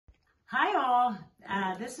Hi all,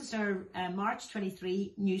 this is our March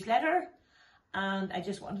 23 newsletter, and I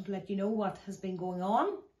just wanted to let you know what has been going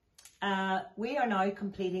on. We are now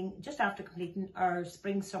just after completing our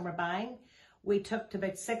spring summer buying. We took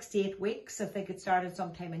about 6 to 8 weeks. I think it started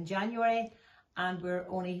sometime in January and we're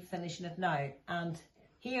only finishing it now. And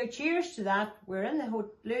here, cheers to that. We're in the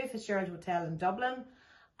Louis Fitzgerald Hotel in Dublin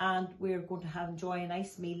and we're going to enjoy a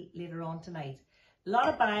nice meal later on tonight. A lot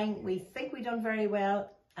of buying. We think we've done very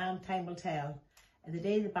well. And time will tell. The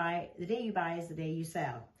day you buy is the day you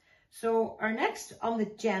sell. So our next on the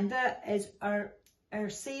agenda is our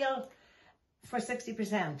sale for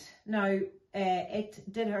 60%. Now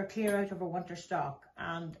it did our clear out of our winter stock,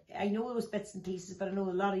 and I know it was bits and pieces, but I know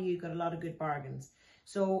a lot of you got a lot of good bargains.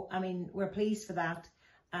 So I mean, we're pleased for that,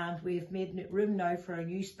 and we've made room now for our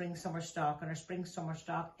new spring summer stock, and our spring summer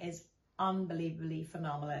stock is unbelievably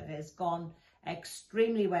phenomenal. It has gone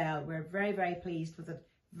extremely well. We're very, very pleased with it.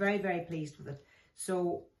 Very, very pleased with it.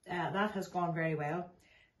 So that has gone very well.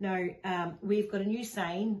 Now we've got a new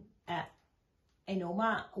sign in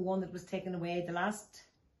Omagh, one that was taken away. The last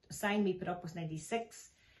sign we put up was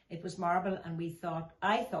 96. It was marble, and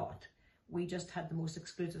I thought we just had the most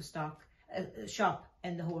exclusive shop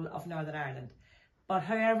in the whole of Northern Ireland. But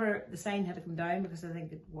however, the sign had to come down because I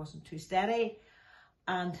think it wasn't too steady,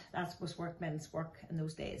 and that was workmen's work in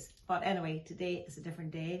those days. But anyway, today is a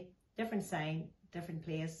different day, different sign, different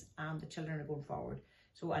place, and the children are going forward.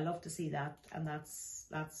 So I love to see that, and that's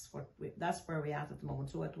where we're at the moment.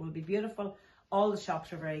 So it will be beautiful. All the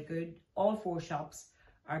shops are very good. All 4 shops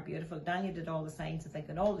are beautiful. Daniel did all the signs, I think,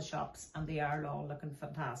 in all the shops, and they are all looking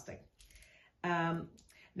fantastic. Now,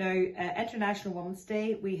 International Women's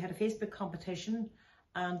Day, we had a Facebook competition,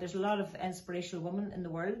 and there's a lot of inspirational women in the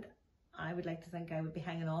world. I would like to think I would be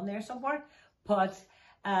hanging on there somewhere, but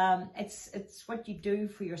it's what you do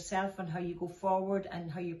for yourself and how you go forward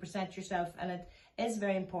and how you present yourself, and it is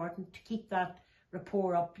very important to keep that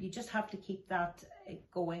rapport up. You just have to keep that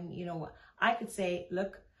going. You know, I could say,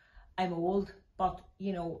 look, I'm old, but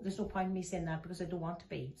you know, there's no point in me saying that because I don't want to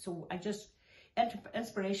be. So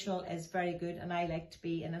inspirational is very good, and I like to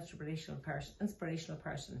be an inspirational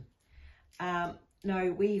person.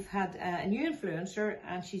 Now we've had a new influencer,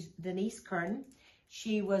 and she's Denise Kern.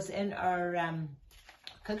 She was in our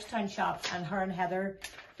Cookstown shop, and her and Heather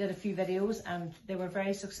did a few videos, and they were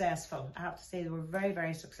very successful. I have to say, they were very,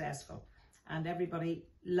 very successful, and everybody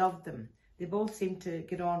loved them. They both seemed to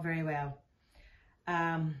get on very well.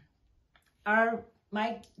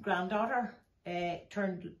 My granddaughter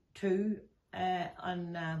turned 2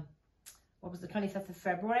 on what was the 25th of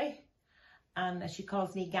February, and she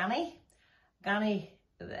calls me Ganny. Ganny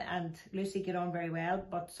and Lucy get on very well,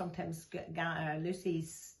 but sometimes Lucy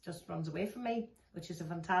just runs away from me, which is a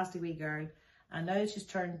fantastic wee girl. And now she's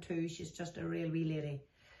turned 2, she's just a real wee lady.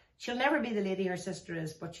 She'll never be the lady her sister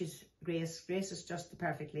is, but she's Grace. Grace is just the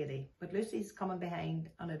perfect lady. But Lucy's coming behind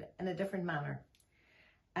in a different manner.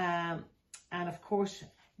 And of course,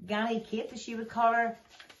 Ganny Kate, as she would call her,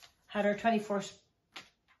 had her 21st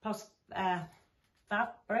plus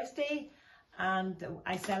that birthday, and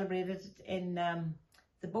I celebrated in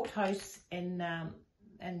the boathouse in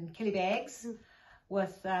Killybegs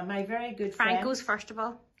with my very good friend. Franco's, first of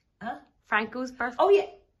all. Huh? Franco's birthday. Oh yeah.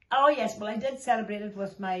 Oh yes. Well, I did celebrate it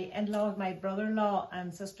with my in-law, my brother-in-law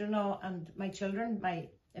and sister-in-law, and my children, my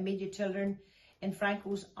immediate children, in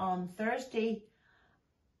Franco's on Thursday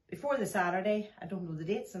before the Saturday. I don't know the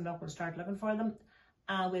dates. I'm not going to start looking for them.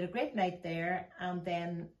 We had a great night there, and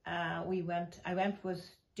then I went with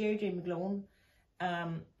Deirdre McGlone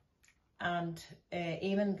and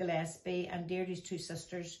Eamon Gillespie and Deirdre's 2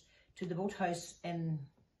 sisters to the boathouse in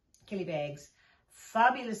Killybegs.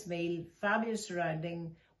 Fabulous meal, fabulous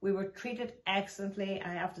surrounding. We were treated excellently.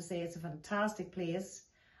 I have to say, it's a fantastic place,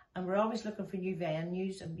 and we're always looking for new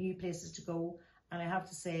venues and new places to go. And I have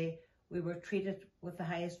to say, we were treated with the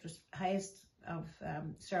highest of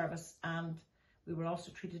service, and we were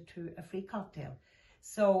also treated to a free cocktail.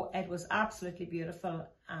 So it was absolutely beautiful,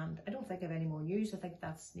 and I don't think I have any more news. I think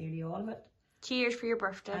that's nearly all of it. Cheers for your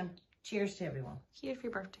birthday. And cheers to everyone. Cheers for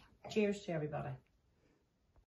your birthday. Cheers to everybody.